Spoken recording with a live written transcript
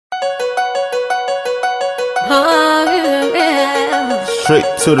Straight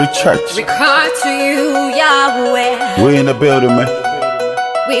to the church. We cry to you, Yahweh. We in the building, man.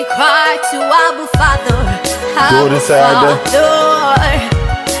 We cry to Abba Father. Go inside there.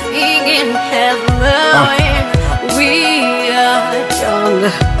 In heaven, we are young.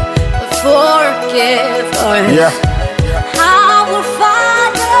 Forgive us. Yeah. Our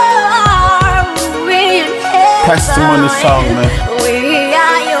Father, we in heaven. Testimony song, man. We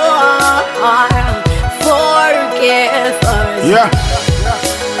are yours. Forgive us. Yeah.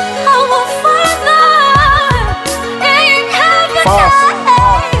 Our Father in heaven.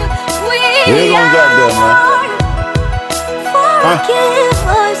 We gonna get there, man. Forgive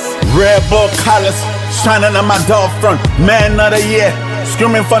us. Red Bull colors shining on my door front. Man of the year.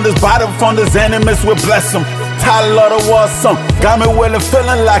 Screaming from this bottom, from this enemies, we bless them. Title of the war song got me really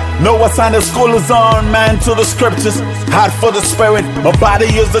feeling like know what sign the school is on, man, to the scriptures. Hot for the spirit, my body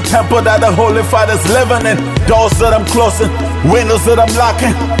is the temple that the Holy Father's living in. Doors that I'm closing, windows that I'm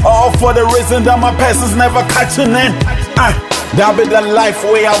locking, all for the reason that my past is never catching in. That'll be the life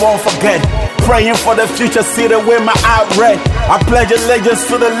way I won't forget. Praying for the future, see the way my eye read. I pledge allegiance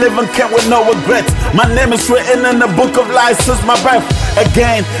to the living king with no regrets. My name is written in the book of life since my birth.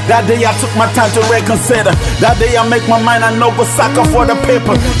 Again, that day I took my time to reconsider. That day I make my mind, I know go sucker for the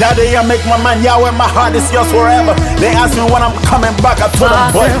paper. That day I make my mind, Yahweh, my heart is yours forever. They ask me when I'm coming back, I told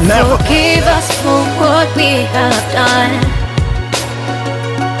them, but never. Forgive us for what we have done.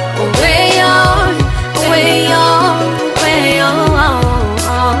 Way on, way on, way on.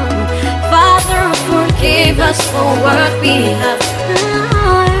 Father, forgive us for what we have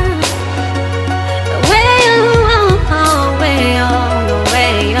done. Way on, way on,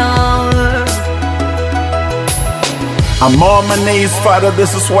 way on. I'm on my knees, Father,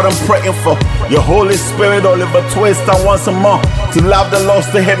 this is what I'm praying for. Your Holy Spirit, Oliver Twist, I want some more. To love the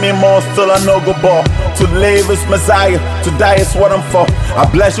lost, to hit me more, still I know go ball. To live is Messiah, to die is what I'm for. I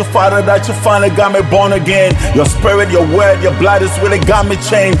bless you, Father, that you finally got me born again. Your spirit, your word, your blood has really got me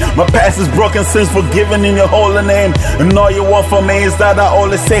chained. My past is broken, sins forgiven in your holy name. And all you want from me is that I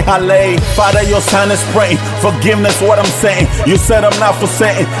only say hallelujah. Father, your son is praying, forgiveness what I'm saying. You said I'm not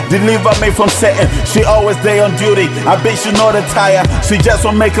forsaken, deliver me from Satan. She always there on duty, I bet she know the tire. She just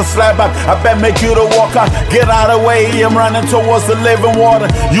won't make a slide back, I bet make you the walker. Get out of the way, I'm running towards the living water.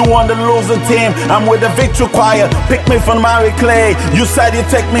 You on the losing team, I'm with the victory choir. Pick me from my clay, you said you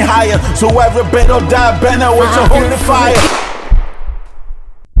take me higher. So every bit will die, banner with your holy fire.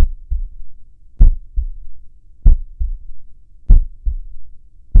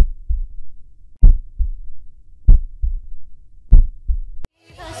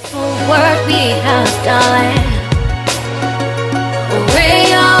 For what we have done.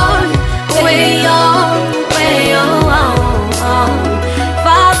 Way on, way on, way on.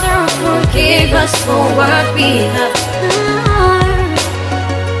 Father, forgive us for what we have done.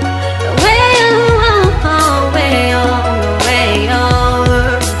 Way on, way on, way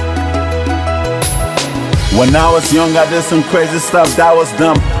on. When I was young, I did some crazy stuff that was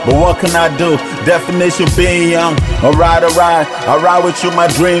dumb. But what can I do? Definition being young. Alright, I ride with you my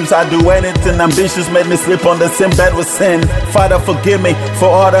dreams. I do anything ambitious made me sleep on the same bed with sin. Father, forgive me for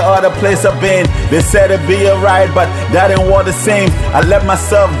all the other places I've been. They said it'd be alright, but that ain't what it seemed. I let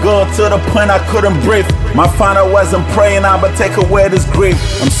myself go to the point I couldn't breathe. My father wasn't praying, I but take away this grief.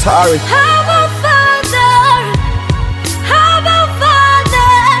 I'm sorry.